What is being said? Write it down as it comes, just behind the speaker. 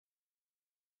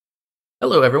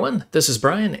Hello everyone, this is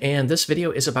Brian, and this video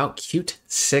is about Qt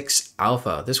 6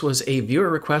 Alpha. This was a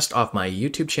viewer request off my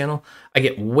YouTube channel. I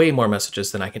get way more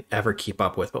messages than I can ever keep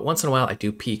up with, but once in a while I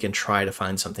do peek and try to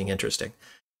find something interesting.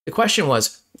 The question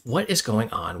was, what is going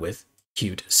on with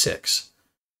Qt 6?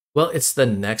 Well, it's the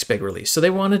next big release, so they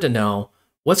wanted to know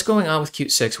what's going on with Qt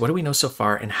 6, what do we know so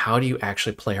far, and how do you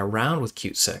actually play around with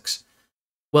Qt 6?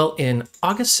 Well, in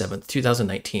August 7th,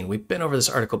 2019, we've been over this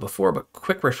article before, but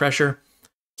quick refresher,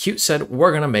 Qt said,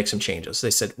 we're going to make some changes. They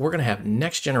said, we're going to have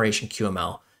next generation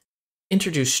QML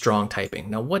introduce strong typing.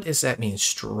 Now, what does that mean,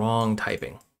 strong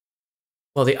typing?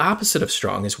 Well, the opposite of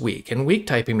strong is weak, and weak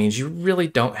typing means you really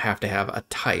don't have to have a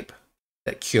type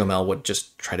that QML would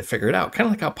just try to figure it out, kind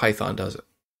of like how Python does it.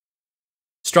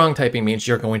 Strong typing means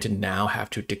you're going to now have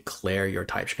to declare your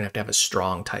types. You're going to have a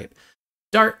strong type.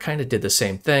 Dart kind of did the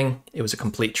same thing. It was a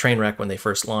complete train wreck when they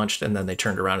first launched, and then they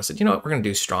turned around and said, you know what, we're going to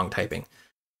do strong typing.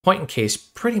 Point in case,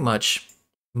 pretty much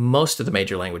most of the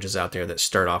major languages out there that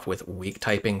start off with weak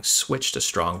typing switch to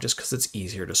strong just because it's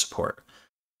easier to support.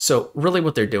 So really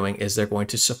what they're doing is they're going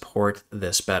to support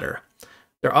this better.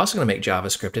 They're also going to make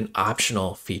JavaScript an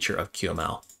optional feature of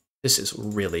QML. This is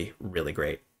really, really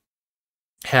great.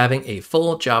 Having a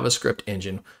full JavaScript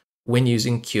engine when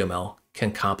using QML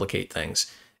can complicate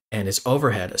things and is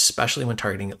overhead, especially when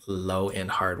targeting low-end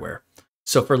hardware.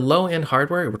 So for low-end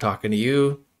hardware, we're talking to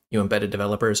you embedded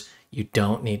developers, you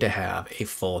don't need to have a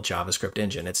full JavaScript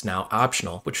engine. It's now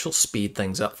optional, which will speed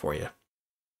things up for you.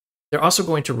 They're also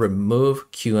going to remove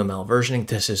QML versioning.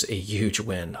 This is a huge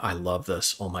win. I love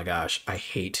this. Oh my gosh, I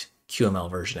hate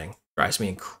QML versioning. Drives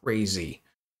me crazy.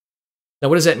 Now,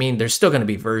 what does that mean? There's still going to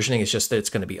be versioning. It's just that it's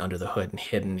going to be under the hood and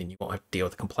hidden, and you won't have to deal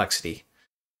with the complexity.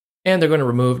 And they're going to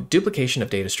remove duplication of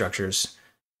data structures,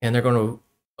 and they're going to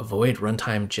avoid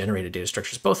runtime generated data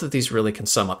structures. Both of these really can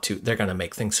sum up to they're going to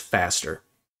make things faster.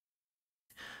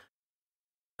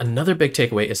 Another big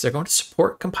takeaway is they're going to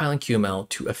support compiling QML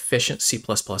to efficient C++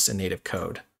 and native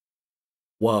code.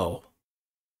 Whoa.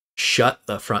 Shut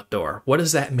the front door. What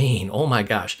does that mean? Oh my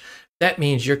gosh. That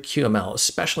means your QML,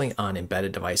 especially on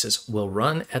embedded devices, will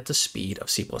run at the speed of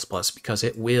C++ because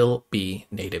it will be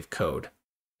native code.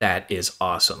 That is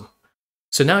awesome.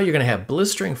 So now you're going to have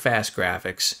blistering fast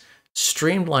graphics,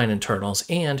 streamlined internals,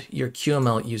 and your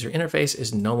QML user interface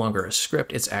is no longer a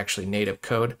script, it's actually native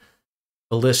code,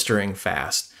 blistering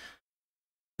fast.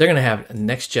 They're going to have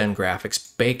next-gen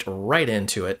graphics baked right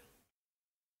into it,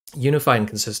 unified and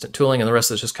consistent tooling, and the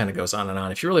rest of this just kind of goes on and on.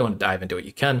 If you really want to dive into it,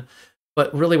 you can,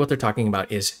 but really what they're talking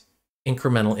about is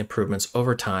incremental improvements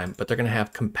over time, but they're going to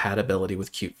have compatibility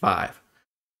with Qt 5.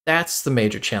 That's the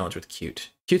major challenge with Qt.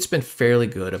 Qt's been fairly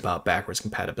good about backwards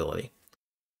compatibility.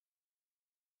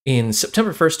 In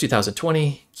September 1st,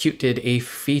 2020, Qt did a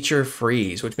feature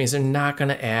freeze, which means they're not going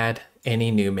to add any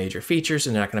new major features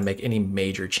and they're not going to make any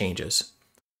major changes.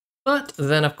 But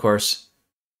then, of course,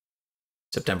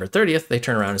 September 30th, they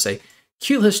turn around and say,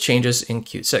 QList changes in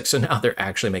Qt 6. So now they're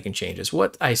actually making changes.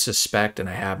 What I suspect, and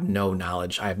I have no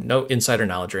knowledge, I have no insider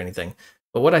knowledge or anything,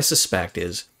 but what I suspect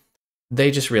is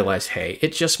they just realized, hey,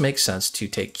 it just makes sense to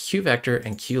take QVector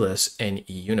and QList and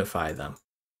unify them.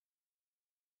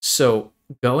 So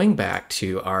going back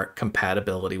to our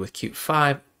compatibility with Qt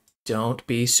 5, don't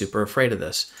be super afraid of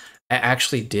this. I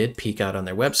actually did peek out on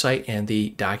their website, and the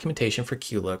documentation for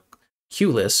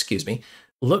QList,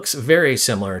 looks very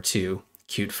similar to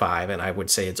Qt 5, and I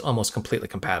would say it's almost completely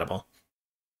compatible.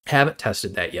 Haven't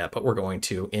tested that yet, but we're going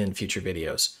to in future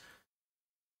videos.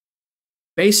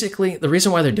 Basically, the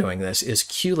reason why they're doing this is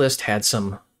QList had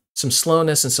some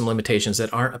slowness and some limitations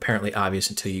that aren't apparently obvious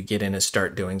until you get in and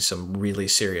start doing some really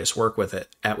serious work with it,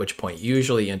 at which point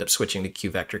usually you end up switching to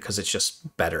QVector because it's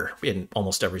just better in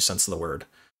almost every sense of the word.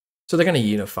 So they're going to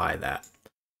unify that.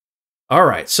 All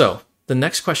right, so the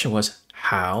next question was,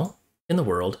 how in the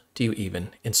world do you even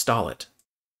install it?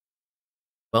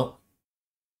 Well,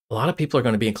 a lot of people are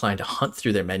going to be inclined to hunt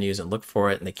through their menus and look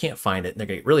for it, and they can't find it, and they're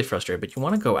going to get really frustrated, but you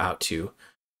want to go out to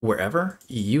wherever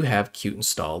you have Qt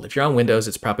installed. If you're on Windows,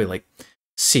 it's probably like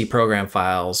C program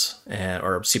files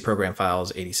or C program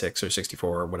files 86 or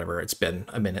 64 or whatever. It's been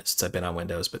a minute since I've been on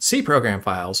Windows, but C program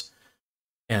files,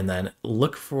 and then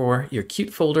look for your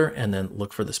Qt folder and then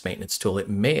look for this maintenance tool. It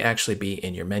may actually be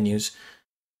in your menus.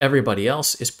 Everybody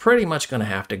else is pretty much going to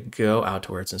have to go out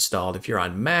to where it's installed. If you're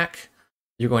on Mac,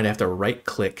 you're going to have to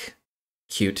right-click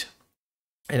Qt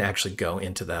and actually go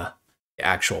into the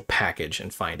actual package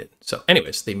and find it. So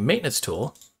anyways, the maintenance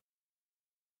tool,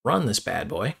 run this bad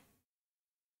boy,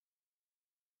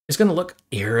 is going to look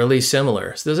eerily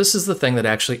similar. So this is the thing that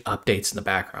actually updates in the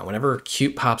background. Whenever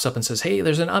Qt pops up and says, hey,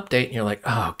 there's an update, and you're like,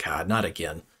 oh God, not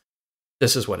again.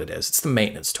 This is what it is. It's the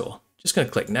maintenance tool. Just going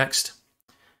to click next.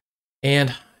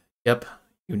 And yep,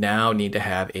 you now need to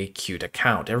have a Qt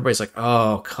account. Everybody's like,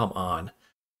 oh, come on.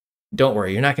 Don't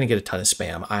worry, you're not going to get a ton of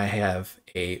spam. I have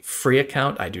a free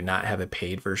account. I do not have a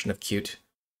paid version of Qt.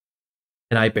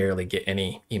 And I barely get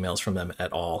any emails from them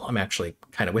at all. I'm actually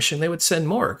kind of wishing they would send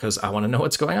more because I want to know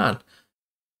what's going on.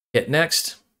 Hit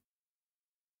next.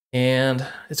 And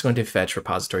it's going to fetch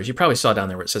repositories. You probably saw down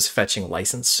there where it says fetching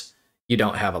license. You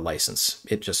don't have a license.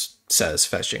 It just says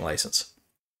fetching license.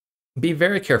 Be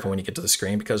very careful when you get to the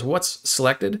screen because what's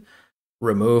selected?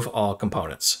 Remove all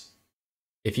components.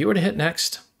 If you were to hit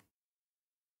next,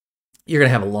 you're going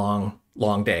to have a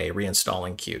long day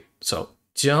reinstalling Qt. So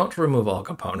don't remove all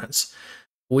components.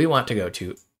 We want to go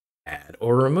to add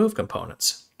or remove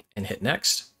components and hit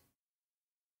next.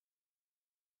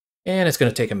 And it's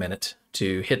going to take a minute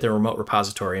to hit the remote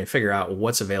repository and figure out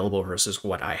what's available versus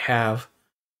what I have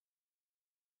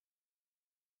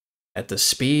at the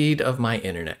speed of my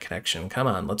internet connection. Come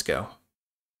on, let's go.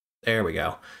 There we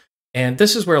go. And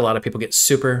this is where a lot of people get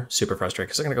super frustrated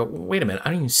because they're going to go, wait a minute, I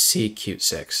don't even see Qt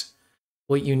 6.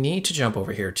 Well, you need to jump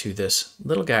over here to this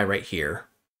little guy right here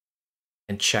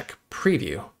and check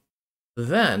preview.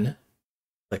 Then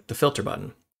click the filter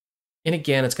button. And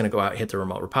again, it's going to go out, hit the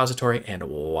remote repository, and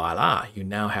voila, you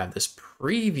now have this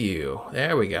preview.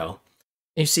 There we go.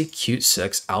 And you see Qt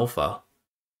 6 Alpha.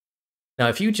 Now,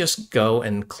 if you just go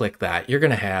and click that, you're going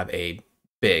to have a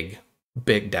big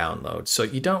download. So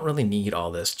you don't really need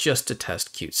all this just to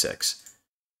test Qt 6.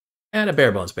 At a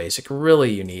bare bones basic,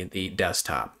 really you need the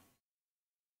desktop.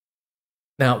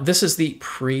 Now, this is the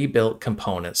pre-built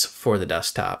components for the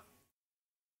desktop.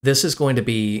 This is going to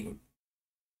be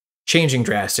changing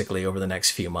drastically over the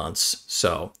next few months,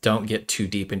 so don't get too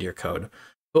deep into your code.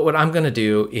 But what I'm going to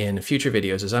do in future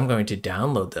videos is I'm going to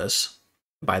download this.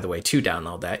 By the way, to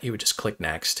download that, you would just click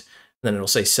next. Then it'll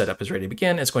say setup is ready to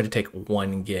begin. It's going to take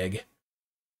 1 gig.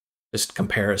 Just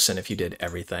comparison if you did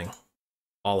everything.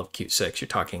 All of Qt 6, you're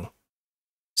talking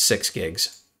 6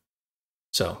 gigs.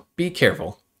 So be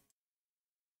careful.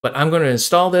 But I'm going to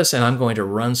install this and I'm going to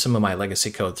run some of my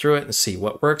legacy code through it and see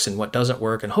what works and what doesn't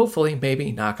work. And hopefully,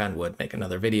 maybe, knock on wood, make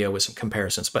another video with some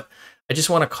comparisons. But I just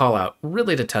want to call out,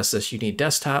 really to test this, you need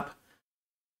desktop.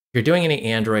 If you're doing any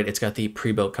Android, it's got the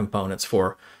pre-built components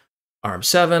for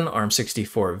ARM7,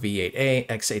 ARM64 V8A,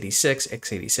 x86,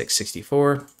 x86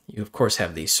 64. You, of course,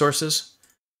 have these sources.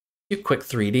 Qt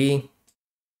 3D,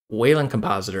 Wayland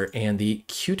Compositor, and the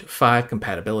Qt 5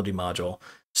 compatibility module.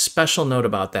 Special note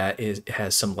about that is it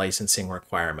has some licensing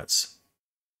requirements.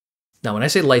 Now, when I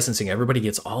say licensing, everybody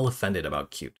gets all offended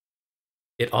about Qt.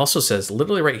 It also says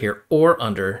literally right here, or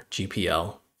under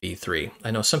GPL v3.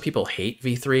 I know some people hate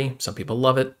v3, some people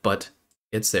love it, but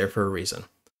it's there for a reason.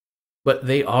 But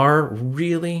they are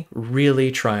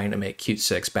really trying to make Qt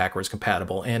 6 backwards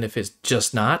compatible. And if it's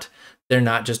just not, they're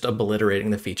not just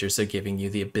obliterating the features, they're giving you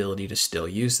the ability to still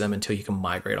use them until you can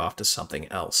migrate off to something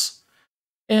else.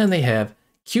 And they have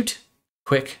Qt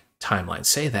Quick Timeline.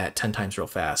 Say that 10 times real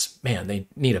fast. Man, they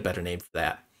need a better name for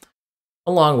that.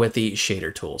 Along with the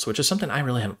shader tools, which is something I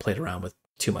really haven't played around with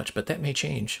too much, but that may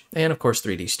change. And of course,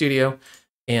 3D Studio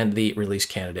and the release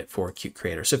candidate for Qt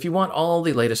Creator. So if you want all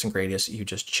the latest and greatest, you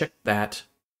just check that,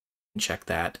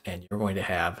 and you're going to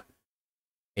have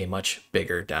a much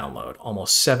bigger download.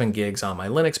 Almost 7 gigs on my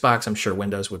Linux box. I'm sure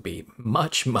Windows would be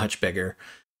much bigger,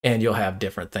 and you'll have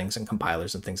different things and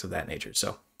compilers and things of that nature.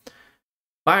 So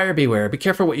buyer beware, be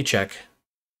careful what you check.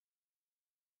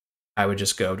 I would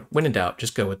just go, when in doubt,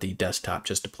 just go with the desktop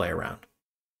just to play around.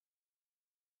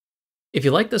 If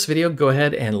you like this video, go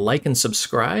ahead and like and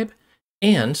subscribe.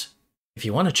 And if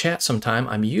you want to chat sometime,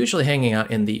 I'm usually hanging out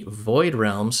in the Void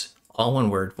Realms, all one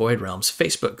word, Void Realms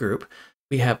Facebook group.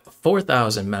 We have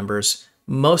 4,000 members.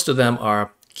 Most of them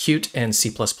are Qt and C++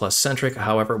 centric.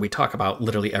 However, we talk about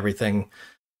literally everything.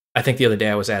 I think the other day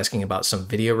I was asking about some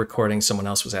video recording. Someone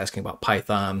else was asking about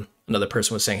Python. Another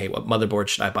person was saying, hey, what motherboard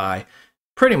should I buy?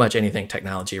 Pretty much anything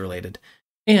technology related.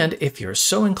 And if you're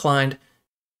so inclined,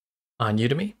 on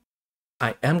Udemy,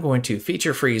 I am going to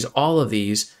feature freeze all of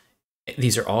these.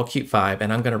 These are all Qt 5,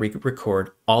 and I'm going to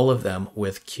record all of them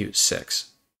with Qt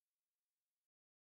 6.